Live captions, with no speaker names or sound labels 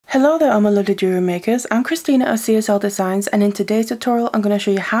Hello there, all my lovely jewelry makers. I'm Christina of CSLdesigns, and in today's tutorial I'm going to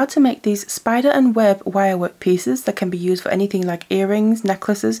show you how to make these spider and web wirework pieces that can be used for anything like earrings,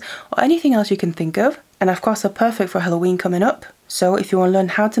 necklaces, or anything else you can think of. And of course they're perfect for Halloween coming up. So if you want to learn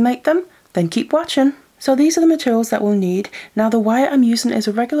how to make them, then keep watching. So these are the materials that we'll need. Now the wire I'm using is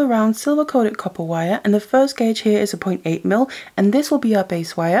a regular round silver coated copper wire, and the first gauge here is a 0.8mm, and this will be our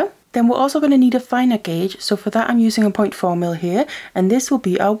base wire. Then we're also going to need a finer gauge, so for that I'm using a 0.4mm here, and this will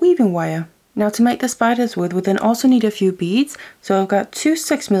be our weaving wire. Now to make the spiders with, we'll then also need a few beads. So I've got two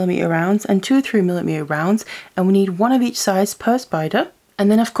 6mm rounds and two 3mm rounds, and we need one of each size per spider.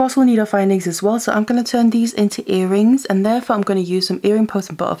 And then of course we'll need our findings as well, so I'm going to turn these into earrings, and therefore I'm going to use some earring posts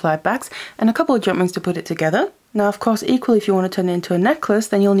and butterfly backs and a couple of jump rings to put it together. Now of course equally, if you want to turn it into a necklace,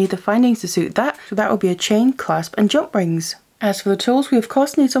 then you'll need the findings to suit that, so that will be a chain, clasp and jump rings. As for the tools, we of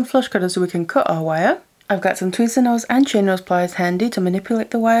course need some flush cutters so we can cut our wire. I've got some tweezer nose and chain nose pliers handy to manipulate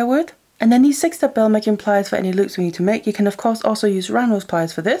the wire with. And then these 6-step bell making pliers for any loops we need to make. You can of course also use round nose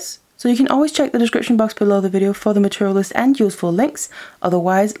pliers for this. So you can always check the description box below the video for the material list and useful links.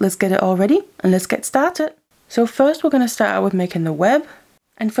 Otherwise, let's get it all ready and let's get started. So first we're going to start out with making the web.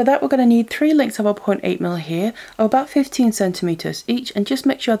 And for that we're going to need 3 lengths of our 0.8mm here, of about 15 centimeters each, and just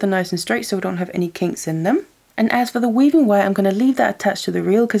make sure they're nice and straight so we don't have any kinks in them. And as for the weaving wire, I'm going to leave that attached to the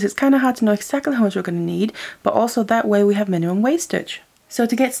reel because it's kind of hard to know exactly how much we're going to need, but also that way we have minimum wastage. So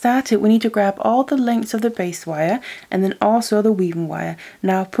to get started, we need to grab all the lengths of the base wire and then also the weaving wire.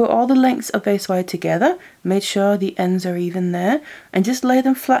 Now put all the lengths of base wire together, make sure the ends are even there, and just lay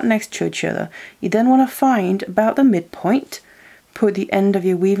them flat next to each other. You then want to find about the midpoint, put the end of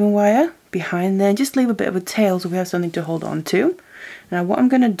your weaving wire behind there, and just leave a bit of a tail so we have something to hold on to. Now what I'm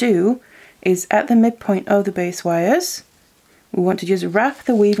going to do is at the midpoint of the base wires, we want to just wrap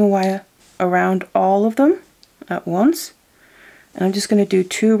the weaving wire around all of them at once. And I'm just going to do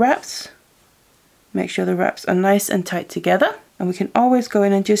 2 wraps. Make sure the wraps are nice and tight together. And we can always go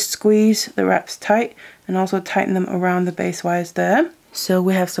in and just squeeze the wraps tight and also tighten them around the base wires there. So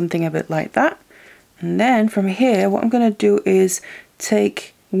we have something a bit like that. And then from here, what I'm going to do is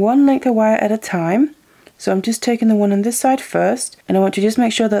take one length of wire at a time. So I'm just taking the one on this side first, and I want to just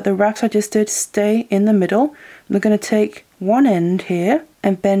make sure that the wraps I just did stay in the middle. I'm going to take one end here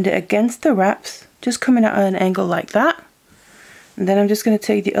and bend it against the wraps, just coming at an angle like that. And then I'm just going to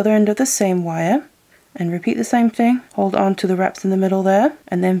take the other end of the same wire and repeat the same thing. Hold on to the wraps in the middle there,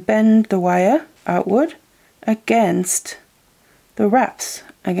 and then bend the wire outward against the wraps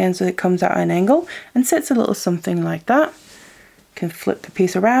again so it comes at an angle and sits a little something like that. You can flip the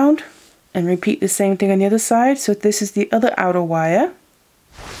piece around and repeat the same thing on the other side. So this is the other outer wire.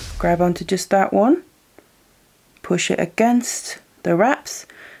 Grab onto just that one, push it against the wraps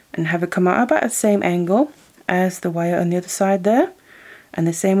and have it come out about the same angle as the wire on the other side there. And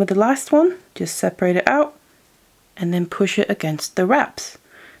the same with the last one, just separate it out and then push it against the wraps.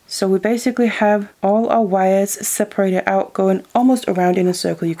 So we basically have all our wires separated out, going almost around in a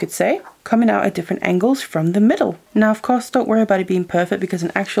circle, you could say, coming out at different angles from the middle. Now of course don't worry about it being perfect because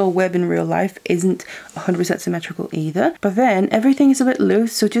an actual web in real life isn't 100% symmetrical either. But then everything is a bit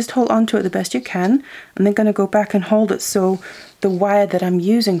loose, so just hold on to it the best you can. I'm then going to go back and hold it so the wire that I'm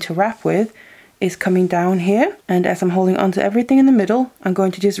using to wrap with is coming down here. And as I'm holding on to everything in the middle, I'm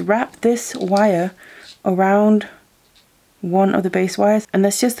going to just wrap this wire around one of the base wires, and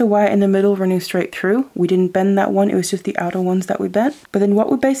that's just the wire in the middle running straight through. We didn't bend that one, it was just the outer ones that we bent. But then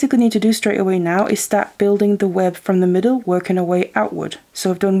what we basically need to do straight away now is start building the web from the middle, working our way outward. So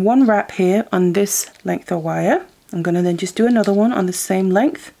I've done one wrap here on this length of wire. I'm going to then just do another one on the same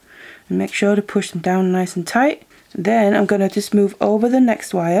length and make sure to push them down nice and tight. Then I'm going to just move over the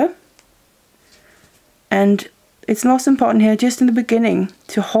next wire, and it's most important here just in the beginning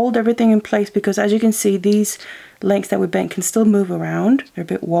to hold everything in place, because as you can see these lengths that we bent can still move around. They're a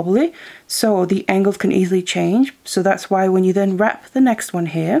bit wobbly, so the angles can easily change. So that's why when you then wrap the next one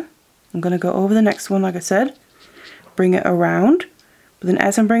here, I'm going to go over the next one like I said, bring it around, but then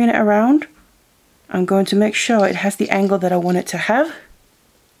as I'm bringing it around I'm going to make sure it has the angle that I want it to have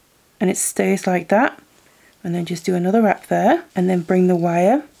and it stays like that, and then just do another wrap there and then bring the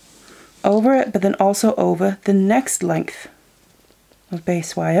wire over it, but then also over the next length of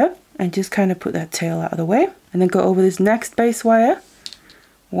base wire and just kind of put that tail out of the way, and then go over this next base wire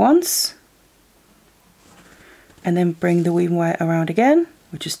once and then bring the weaving wire around again,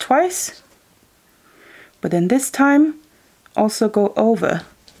 which is twice, but then this time also go over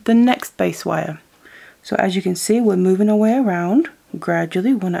the next base wire. So as you can see, we're moving our way around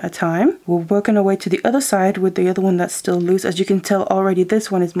gradually, one at a time. We're working our way to the other side with the other one that's still loose. As you can tell already,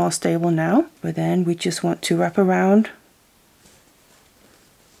 this one is more stable now, but then we just want to wrap around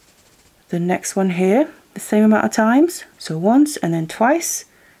the next one here the same amount of times. So once and then twice.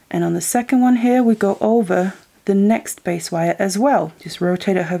 And on the second one here, we go over the next base wire as well. Just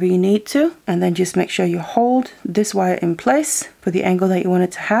rotate it however you need to, and then just make sure you hold this wire in place for the angle that you want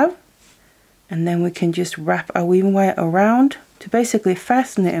it to have. And then we can just wrap our weaving wire around to basically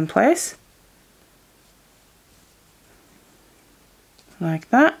fasten it in place. Like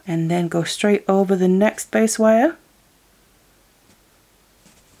that. And then go straight over the next base wire.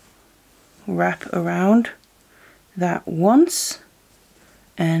 Wrap around that once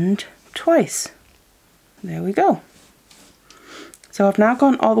and twice. There we go. So I've now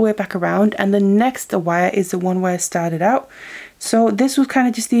gone all the way back around, and the next wire is the one where I started out. So this was kind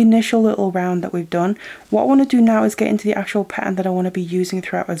of just the initial little round that we've done. What I want to do now is get into the actual pattern that I want to be using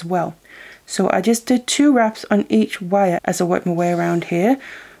throughout as well. So I just did 2 wraps on each wire as I work my way around here.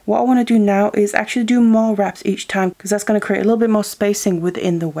 What I want to do now is actually do more wraps each time, because that's going to create a little bit more spacing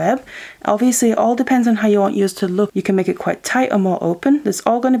within the web. Obviously it all depends on how you want yours to look. You can make it quite tight or more open. That's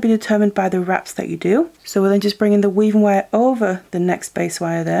all going to be determined by the wraps that you do. So we're then just bringing the weaving wire over the next base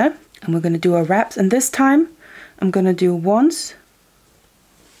wire there, and we're going to do our wraps. And this time I'm going to do once,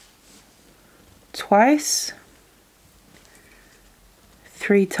 twice,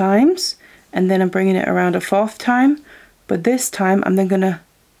 3 times, and then I'm bringing it around a 4th time. But this time I'm then going to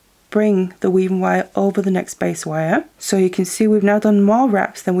bring the weaving wire over the next base wire. So you can see we've now done more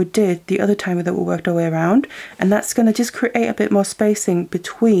wraps than we did the other time that we worked our way around, and that's going to just create a bit more spacing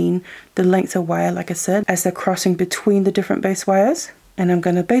between the lengths of wire, like I said, as they're crossing between the different base wires. And I'm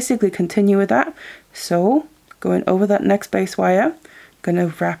going to basically continue with that. So going over that next base wire, I'm going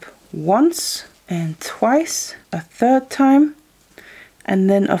to wrap once and twice, a 3rd time, and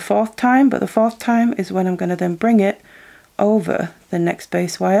then a 4th time. But the 4th time is when I'm going to then bring it over the next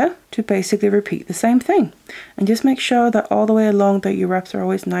base wire to basically repeat the same thing. And just make sure that all the way along that your wraps are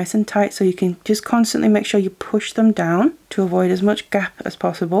always nice and tight, so you can just constantly make sure you push them down to avoid as much gap as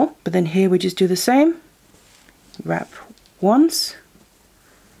possible. But then here we just do the same. Wrap once,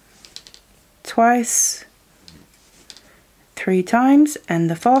 twice, 3 times, and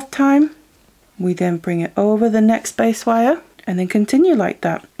the 4th time we then bring it over the next base wire, and then continue like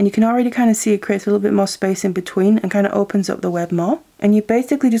that. And you can already kind of see it creates a little bit more space in between and kind of opens up the web more. And you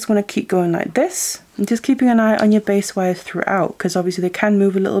basically just want to keep going like this, and just keeping an eye on your base wires throughout, because obviously they can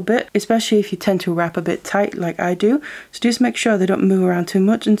move a little bit, especially if you tend to wrap a bit tight like I do. So just make sure they don't move around too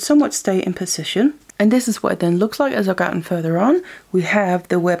much and somewhat stay in position. And this is what it then looks like as I've gotten further on. We have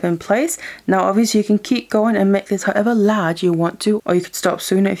the web in place. Now obviously you can keep going and make this however large you want to, or you could stop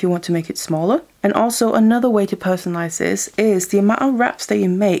sooner if you want to make it smaller. And also another way to personalize this is the amount of wraps that you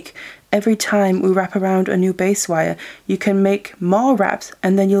make. Every time we wrap around a new base wire, you can make more wraps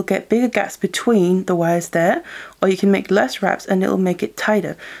and then you'll get bigger gaps between the wires there, or you can make less wraps and it'll make it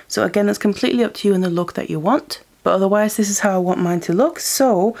tighter. So again, it's completely up to you and the look that you want. But otherwise, this is how I want mine to look.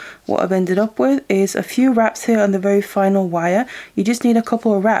 So what I've ended up with is a few wraps here on the very final wire. You just need a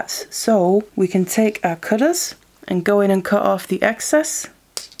couple of wraps. So we can take our cutters and go in and cut off the excess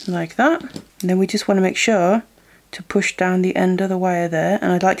like that. And then we just want to make sure to push down the end of the wire there.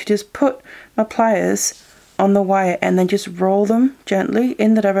 And I'd like to just put my pliers on the wire and then just roll them gently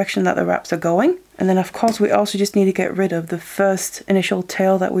in the direction that the wraps are going. And then of course we also just need to get rid of the first initial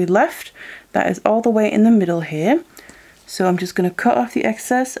tail that we left. That is all the way in the middle here. So I'm just going to cut off the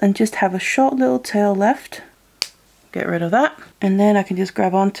excess and just have a short little tail left. Get rid of that. And then I can just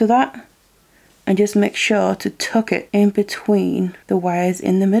grab onto that and just make sure to tuck it in between the wires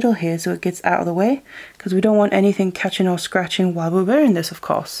in the middle here so it gets out of the way, because we don't want anything catching or scratching while we're wearing this, of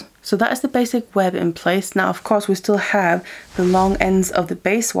course. So that is the basic web in place. Now of course we still have the long ends of the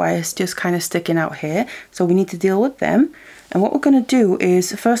base wires just kind of sticking out here, so we need to deal with them. And what we're going to do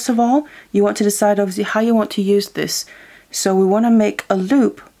is, first of all, you want to decide obviously how you want to use this. So we want to make a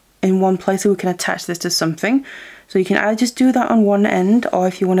loop in one place so we can attach this to something. So you can either just do that on one end, or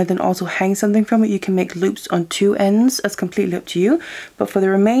if you want to then also hang something from it, you can make loops on 2 ends. That's completely up to you. But for the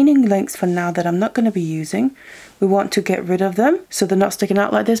remaining lengths for now that I'm not going to be using, we want to get rid of them so they're not sticking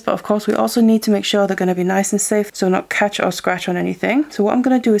out like this. But of course we also need to make sure they're going to be nice and safe, so not catch or scratch on anything. So what I'm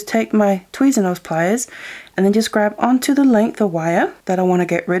going to do is take my Tweezernose pliers and then just grab onto the length of wire that I want to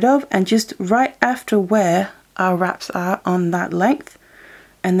get rid of, and just right after where our wraps are on that length,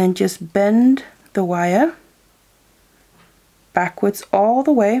 and then just bend the wire backwards all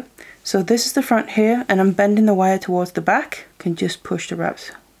the way. So this is the front here, and I'm bending the wire towards the back. Can just push the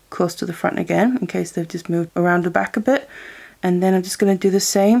wraps close to the front again in case they've just moved around the back a bit. And then I'm just going to do the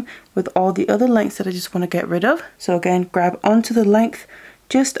same with all the other lengths that I just want to get rid of. So again, grab onto the length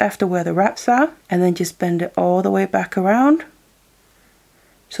just after where the wraps are, and then just bend it all the way back around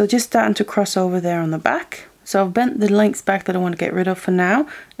So just starting to cross over there on the back. So I've bent the lengths back that I want to get rid of for now,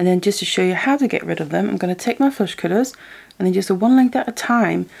 and then just to show you how to get rid of them, I'm going to take my flush cutters and then just one length at a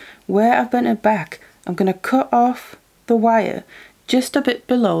time, where I've bent it back, I'm going to cut off the wire just a bit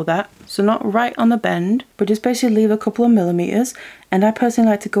below that, so not right on the bend, but just basically leave a couple of millimeters. And I personally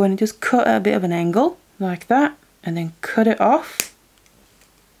like to go in and just cut at a bit of an angle like that, and then cut it off,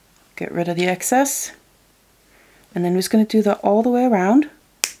 get rid of the excess, and then we're just going to do that all the way around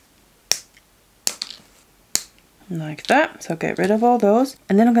like that. So get rid of all those,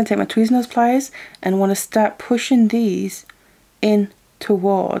 and then I'm going to take my tweezers nose pliers and want to start pushing these in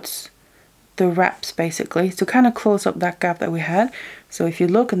towards the wraps, basically, to kind of close up that gap that we had. So if you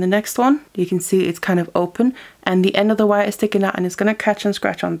look in the next one, you can see it's kind of open and the end of the wire is sticking out, and it's going to catch and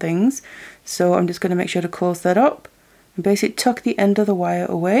scratch on things. So I'm just going to make sure to close that up and basically tuck the end of the wire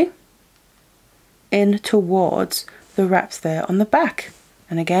away in towards the wraps there on the back.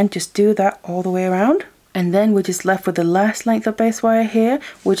 And again, just do that all the way around. And then we're just left with the last length of base wire here,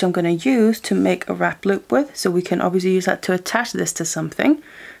 which I'm going to use to make a wrap loop with. So we can obviously use that to attach this to something.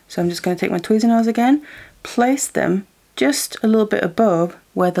 So I'm just going to take my tweezer nails again, place them just a little bit above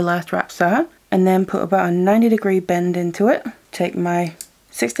where the last wraps are, and then put about a 90-degree bend into it. Take my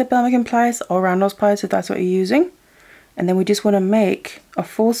 6-step bell making pliers or round nose pliers if that's what you're using. And then we just want to make a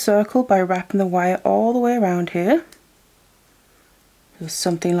full circle by wrapping the wire all the way around here. So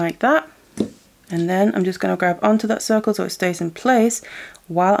something like that. And then I'm just going to grab onto that circle so it stays in place,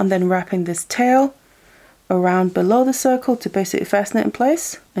 while I'm then wrapping this tail around below the circle to basically fasten it in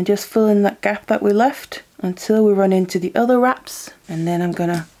place, and just fill in that gap that we left until we run into the other wraps. And then I'm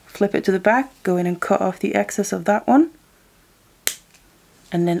going to flip it to the back, go in and cut off the excess of that one.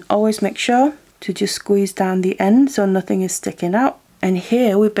 And then always make sure to just squeeze down the end so nothing is sticking out. And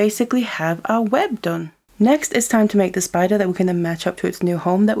here we basically have our web done. Next, it's time to make the spider that we can then match up to its new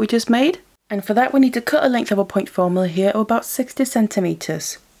home that we just made. And for that we need to cut a length of a 0.4mm here, of about 60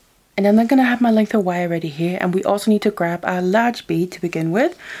 centimeters. And then I'm going to have my length of wire ready here, and we also need to grab our large bead to begin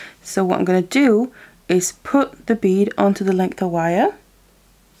with. So what I'm going to do is put the bead onto the length of wire,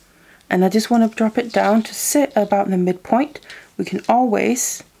 and I just want to drop it down to sit about the midpoint. We can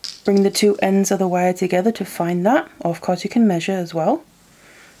always bring the two ends of the wire together to find that, or of course you can measure as well.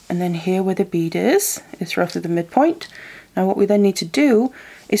 And then here where the bead is roughly the midpoint. Now what we then need to do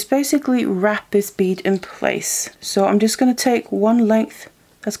is basically wrap this bead in place. So I'm just going to take one length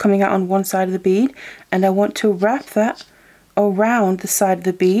that's coming out on one side of the bead, and I want to wrap that around the side of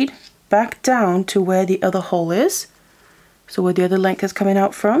the bead back down to where the other hole is, so where the other length is coming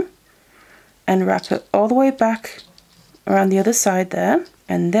out from, and wrap it all the way back around the other side there,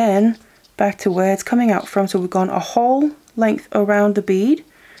 and then back to where it's coming out from. So we've gone a whole length around the bead,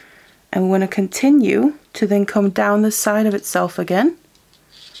 and we're going to continue to then come down the side of itself again.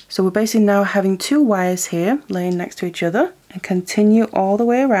 So we're basically now having two wires here laying next to each other, and continue all the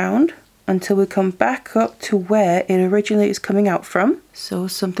way around until we come back up to where it originally is coming out from. So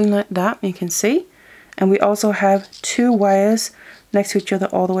something like that, you can see. And we also have two wires next to each other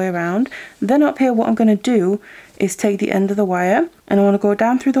all the way around. Then up here what I'm going to do is take the end of the wire, and I want to go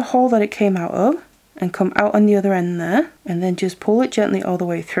down through the hole that it came out of and come out on the other end there, and then just pull it gently all the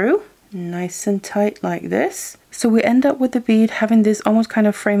way through, nice and tight like this. So we end up with the bead having this almost kind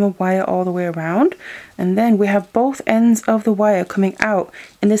of frame of wire all the way around, and then we have both ends of the wire coming out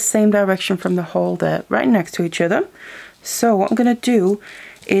in the same direction from the hole there, right next to each other. So what I'm going to do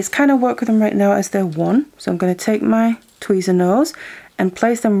is kind of work with them right now as they're one. So I'm going to take my tweezer nose and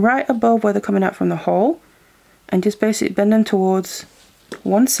place them right above where they're coming out from the hole, and just basically bend them towards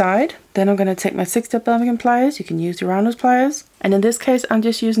one side. Then I'm going to take my 6-step bell making pliers, you can use your round nose pliers, and in this case I'm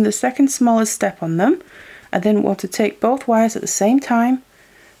just using the second smallest step on them. I then want to take both wires at the same time,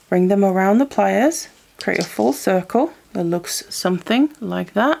 bring them around the pliers, create a full circle that looks something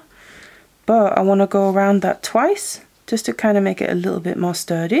like that, but I want to go around that twice just to kind of make it a little bit more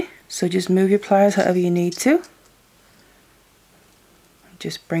sturdy. So just move your pliers however you need to,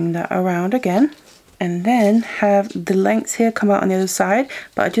 just bring that around again, and then have the lengths here come out on the other side,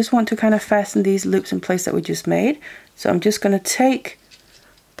 but I just want to kind of fasten these loops in place that we just made. So I'm just going to take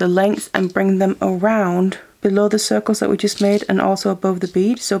the lengths and bring them around below the circles that we just made, and also above the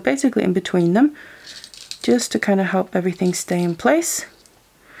bead, so basically in between them, just to kind of help everything stay in place.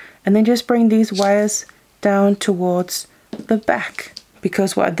 And then just bring these wires down towards the back,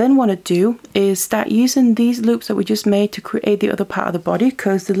 because what I then want to do is start using these loops that we just made to create the other part of the body,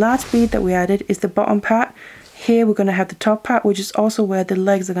 because the last bead that we added is the bottom part. Here we're going to have the top part, which is also where the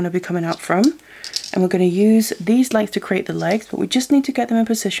legs are going to be coming out from, and we're going to use these lengths to create the legs, but we just need to get them in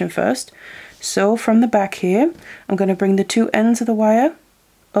position first. So from the back here I'm going to bring the two ends of the wire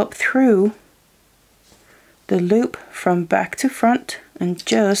up through the loop from back to front and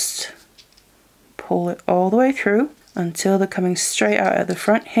just pull it all the way through until they're coming straight out at the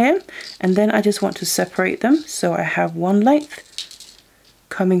front here. And then I just want to separate them, so I have one length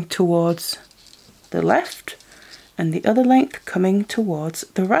coming towards the left and the other length coming towards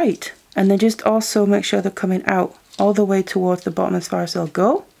the right. And then just also make sure they're coming out all the way towards the bottom as far as they'll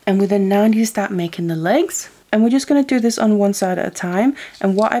go. And we then now need to start making the legs. And we're just going to do this on one side at a time.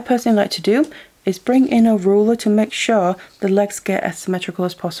 And what I personally like to do is bring in a ruler to make sure the legs get as symmetrical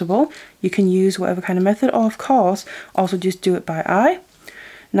as possible. You can use whatever kind of method, or of course also just do it by eye.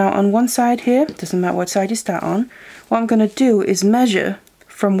 Now on one side here, doesn't matter what side you start on, what I'm going to do is measure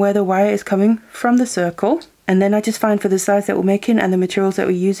from where the wire is coming from the circle, and then I just find for the size that we're making and the materials that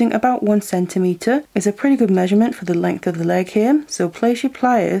we're using, about 1 centimeter is a pretty good measurement for the length of the leg here. So place your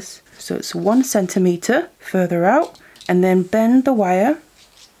pliers so it's 1 centimeter further out, and then bend the wire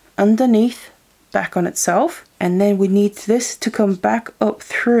underneath back on itself, and then we need this to come back up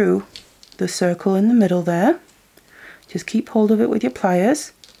through the circle in the middle there. Just keep hold of it with your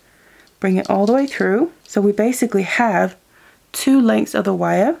pliers, bring it all the way through. So we basically have 2 lengths of the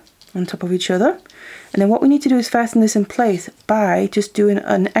wire on top of each other, and then what we need to do is fasten this in place by just doing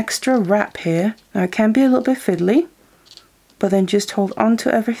an extra wrap here. Now it can be a little bit fiddly, but then just hold on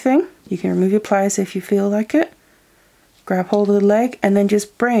to everything. You can remove your pliers if you feel like it, grab hold of the leg, and then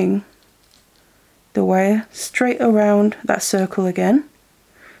just bring the wire straight around that circle again.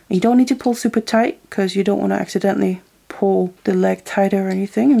 And you don't need to pull super tight because you don't want to accidentally pull the leg tighter or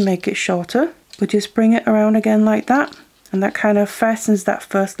anything and make it shorter, but just bring it around again like that, and that kind of fastens that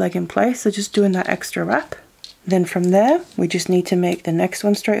first leg in place. So just doing that extra wrap. Then from there we just need to make the next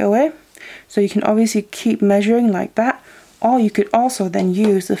one straight away. So you can obviously keep measuring like that, or you could also then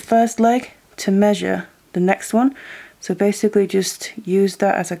use the first leg to measure the next one. So basically just use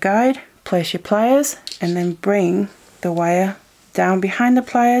that as a guide. Place your pliers and then bring the wire down behind the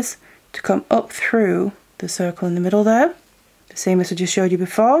pliers to come up through the circle in the middle there, the same as I just showed you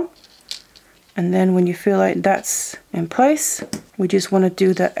before. And then when you feel like that's in place, we just want to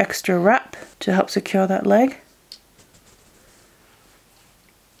do that extra wrap to help secure that leg.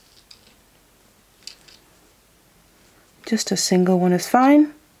 Just a single one is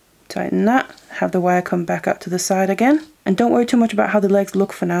fine. Tighten that, have the wire come back out to the side again. And don't worry too much about how the legs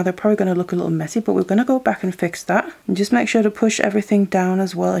look for now. They're probably going to look a little messy, but we're going to go back and fix that. And just make sure to push everything down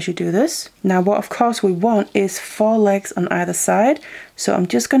as well as you do this. Now what of course we want is 4 legs on either side. So I'm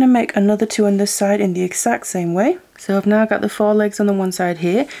just going to make another 2 on this side in the exact same way. So I've now got the 4 legs on the one side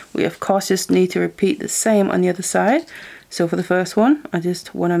here. We of course just need to repeat the same on the other side. So for the first one, I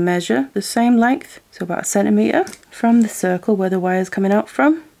just want to measure the same length, so about 1 centimeter from the circle where the wire is coming out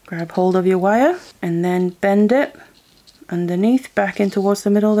from. Grab hold of your wire and then bend it underneath back in towards the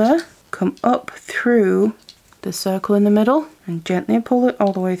middle there. Come up through the circle in the middle and gently pull it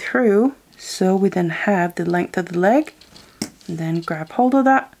all the way through. So we then have the length of the leg, and then grab hold of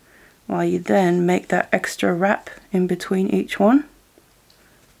that while you then make that extra wrap in between each one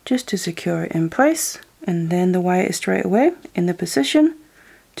just to secure it in place. And then the wire is straight away in the position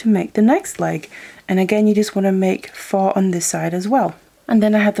to make the next leg. And again, you just want to make 4 on this side as well. And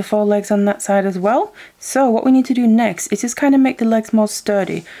then I have the 4 legs on that side as well. So what we need to do next is just kind of make the legs more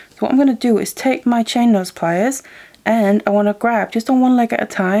sturdy. So what I'm going to do is take my chain nose pliers, and I want to grab just on one leg at a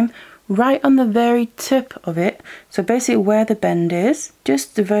time, right on the very tip of it. So basically where the bend is,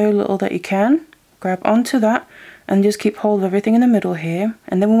 just the very little that you can, grab onto that and just keep hold of everything in the middle here.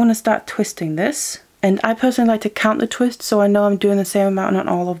 And then we want to start twisting this. And I personally like to count the twists so I know I'm doing the same amount on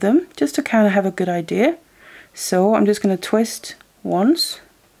all of them, just to kind of have a good idea. So I'm just going to twist once,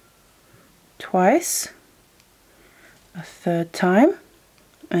 twice, a third time,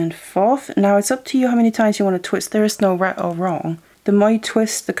 and 4th. Now it's up to you how many times you want to twist. There is no right or wrong. The more you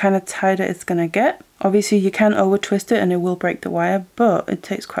twist, the kind of tighter it's going to get. Obviously you can over twist it and it will break the wire, but it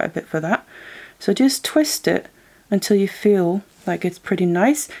takes quite a bit for that. So just twist it until you feel like it's pretty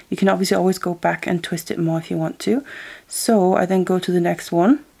nice. You can obviously always go back and twist it more if you want to. So I then go to the next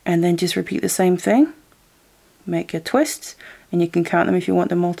one and then just repeat the same thing. Make your twists, and you can count them if you want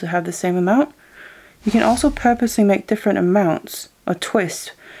them all to have the same amount. You can also purposely make different amounts of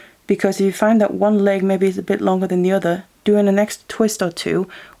twists, because if you find that one leg maybe is a bit longer than the other, doing an extra twist or 2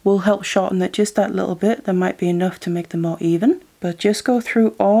 will help shorten it just that little bit. That might be enough to make them more even. But just go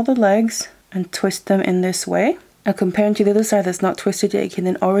through all the legs and twist them in this way. Now comparing to the other side that's not twisted yet, you can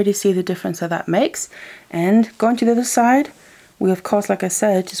then already see the difference that makes. And going to the other side, we of course, like I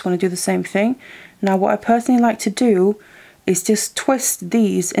said, just want to do the same thing. Now what I personally like to do is just twist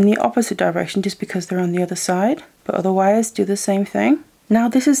these in the opposite direction just because they're on the other side. But otherwise do the same thing. Now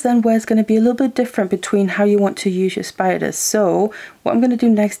this is then where it's going to be a little bit different between how you want to use your spiders. So what I'm going to do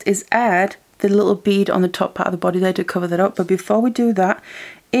next is add the little bead on the top part of the body there to cover that up. But before we do that,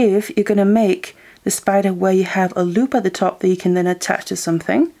 if you're going to make the spider where you have a loop at the top that you can then attach to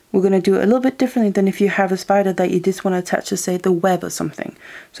something, we're going to do it a little bit differently than if you have a spider that you just want to attach to, say, the web or something.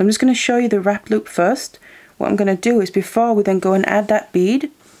 So I'm just going to show you the wrap loop first. What I'm going to do is, before we then go and add that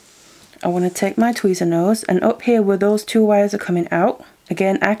bead, I want to take my tweezer nose, and up here where those two wires are coming out,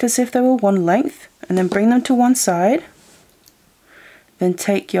 again act as if they were one length, and then bring them to one side. Then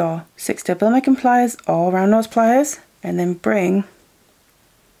take your 6-step bill making pliers all around those pliers, and then bring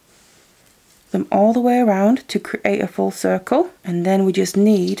them all the way around to create a full circle. And then we just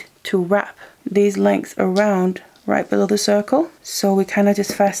need to wrap these lengths around right below the circle. So we kind of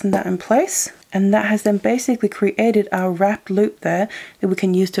just fasten that in place. And that has then basically created our wrapped loop there that we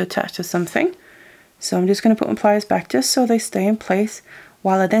can use to attach to something. So I'm just going to put my pliers back just so they stay in place,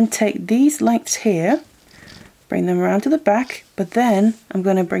 while I then take these lengths here, bring them around to the back, but then I'm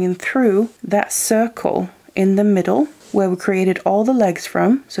going to bring them through that circle in the middle where we created all the legs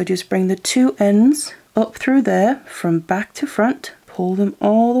from. So just bring the two ends up through there from back to front, pull them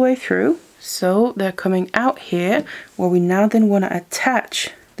all the way through. So they're coming out here where we now then want to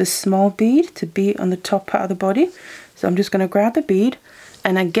attach the small bead to be on the top part of the body. So I'm just going to grab the bead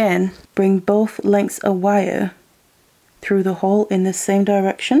and again bring both lengths of wire through the hole in the same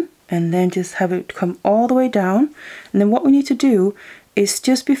direction, and then just have it come all the way down. And then what we need to do is,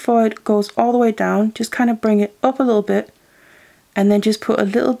 just before it goes all the way down, just kind of bring it up a little bit and then just put a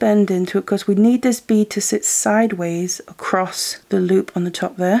little bend into it, because we need this bead to sit sideways across the loop on the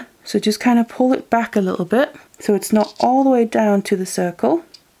top there. So just kind of pull it back a little bit so it's not all the way down to the circle,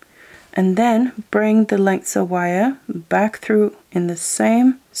 and then bring the lengths of wire back through in the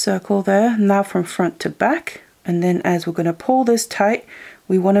same circle there, now from front to back. And then as we're going to pull this tight,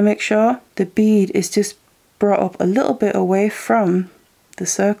 we want to make sure the bead is just brought up a little bit away from the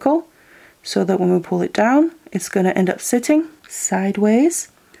circle, so that when we pull it down, it's going to end up sitting sideways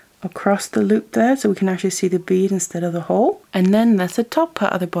across the loop there, so we can actually see the bead instead of the hole. And then that's the top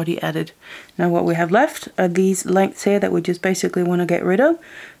part of the body added. Now what we have left are these lengths here that we just basically want to get rid of.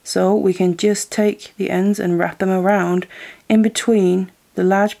 So we can just take the ends and wrap them around in between the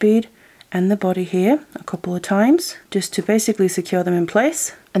large bead and the body here a couple of times, just to basically secure them in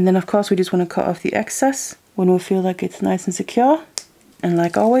place. And then of course we just want to cut off the excess when we feel like it's nice and secure. And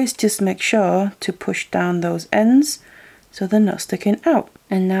like always, just make sure to push down those ends so they're not sticking out.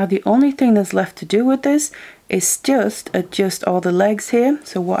 And now the only thing that's left to do with this is just adjust all the legs here.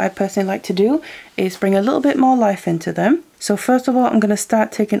 So what I personally like to do is bring a little bit more life into them. So first of all, I'm going to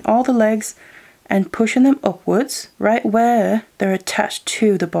start taking all the legs and pushing them upwards right where they're attached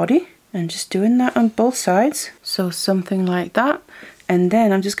to the body, and just doing that on both sides. So something like that. And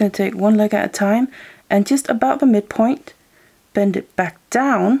then I'm just going to take one leg at a time and just about the midpoint bend it back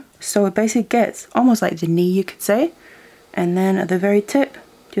down so it basically gets almost like the knee, you could say. And then at the very tip,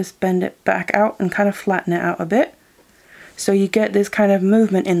 just bend it back out and kind of flatten it out a bit, so you get this kind of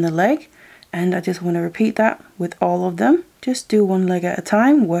movement in the leg. And I just want to repeat that with all of them. Just do one leg at a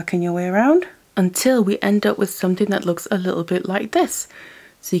time, working your way around until we end up with something that looks a little bit like this.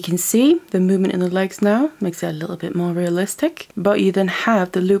 So you can see the movement in the legs now makes it a little bit more realistic, but you then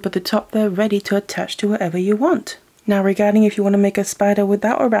have the loop at the top there ready to attach to wherever you want. Now regarding if you want to make a spider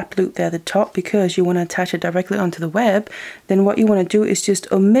without a wrap loop there at the top because you want to attach it directly onto the web, then what you want to do is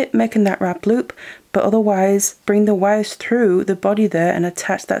just omit making that wrap loop, but otherwise bring the wires through the body there and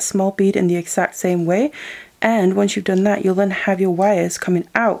attach that small bead in the exact same way. And once you've done that, you'll then have your wires coming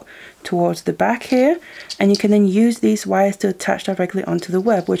out towards the back here, and you can then use these wires to attach directly onto the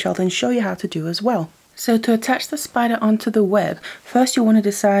web, which I'll then show you how to do as well. So to attach the spider onto the web, first you want to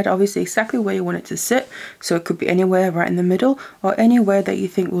decide obviously exactly where you want it to sit. So it could be anywhere right in the middle or anywhere that you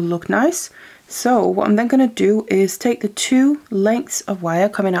think will look nice. So what I'm then going to do is take the two lengths of wire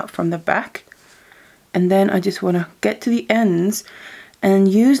coming out from the back, and then I just want to get to the ends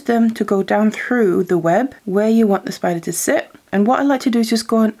and use them to go down through the web where you want the spider to sit. And what I like to do is just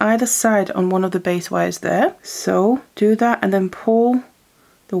go on either side on one of the base wires there. So do that and then pull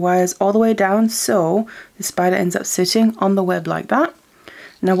the wires all the way down so the spider ends up sitting on the web like that.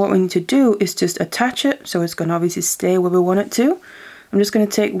 Now what we need to do is just attach it so it's going to obviously stay where we want it to. I'm just going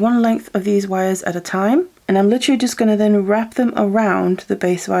to take one length of these wires at a time, and I'm literally just going to then wrap them around the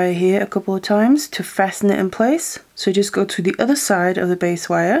base wire here a couple of times to fasten it in place. So just go to the other side of the base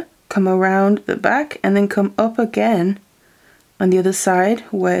wire, come around the back, and then come up again on the other side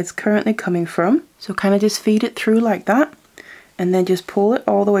where it's currently coming from. So kind of just feed it through like that, and then just pull it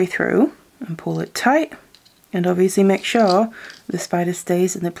all the way through and pull it tight. And obviously make sure the spider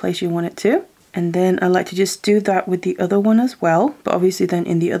stays in the place you want it to. And then I like to just do that with the other one as well, but obviously then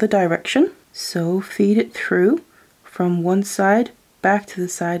in the other direction. So feed it through from one side back to the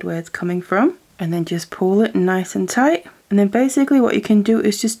side where it's coming from, and then just pull it nice and tight. And then basically what you can do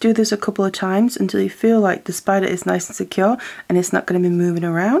is just do this a couple of times until you feel like the spider is nice and secure and it's not going to be moving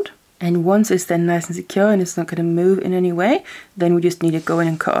around. And once it's then nice and secure and it's not going to move in any way, then we just need to go in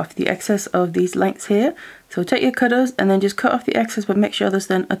and cut off the excess of these lengths here. So take your cutters and then just cut off the excess, but make sure there's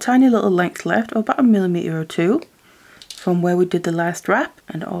then a tiny little length left, or about 1 millimeter or 2 from where we did the last wrap.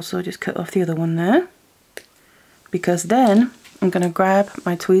 And also just cut off the other one there, because then I'm going to grab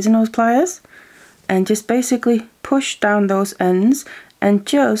my Tweezernose pliers and just basically push down those ends and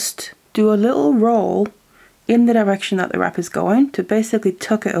just do a little roll in the direction that the wrap is going to basically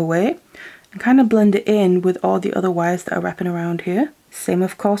tuck it away and kind of blend it in with all the other wires that are wrapping around here. Same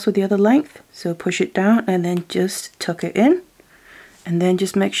of course with the other length. So push it down and then just tuck it in, and then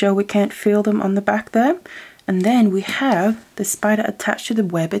just make sure we can't feel them on the back there. And then we have the spider attached to the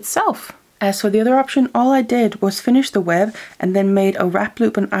web itself. As for the other option, all I did was finish the web and then made a wrap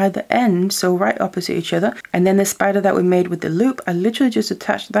loop on either end, so right opposite each other. And then the spider that we made with the loop, I literally just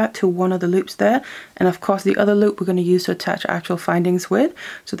attached that to one of the loops there. And of course the other loop we're going to use to attach actual findings with.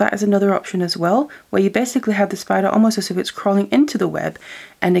 So that is another option as well, where you basically have the spider almost as if it's crawling into the web.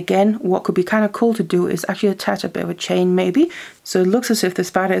 And again, what could be kind of cool to do is actually attach a bit of a chain maybe. So it looks as if the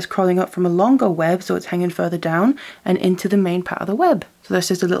spider is crawling up from a longer web, so it's hanging further down and into the main part of the web. So that's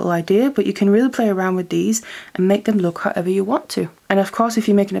just a little idea, but you can really play around with these and make them look however you want to. And of course, if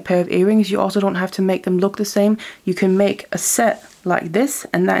you're making a pair of earrings, you also don't have to make them look the same. You can make a set like this,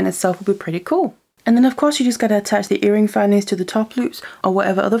 and that in itself will be pretty cool. And then of course you just got to attach the earring findings to the top loops or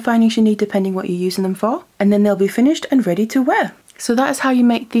whatever other findings you need depending what you're using them for. And then they'll be finished and ready to wear. So that is how you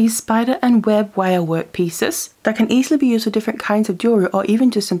make these spider and web wire work pieces that can easily be used for different kinds of jewelry or even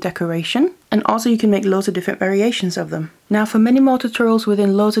just some decoration. And also you can make loads of different variations of them. Now for many more tutorials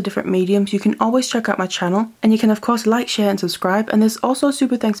within loads of different mediums, you can always check out my channel, and you can of course like, share and subscribe, and there's also a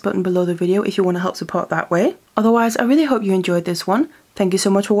super thanks button below the video if you want to help support that way. Otherwise, I really hope you enjoyed this one. Thank you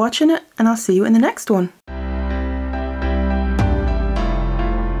so much for watching it, and I'll see you in the next one.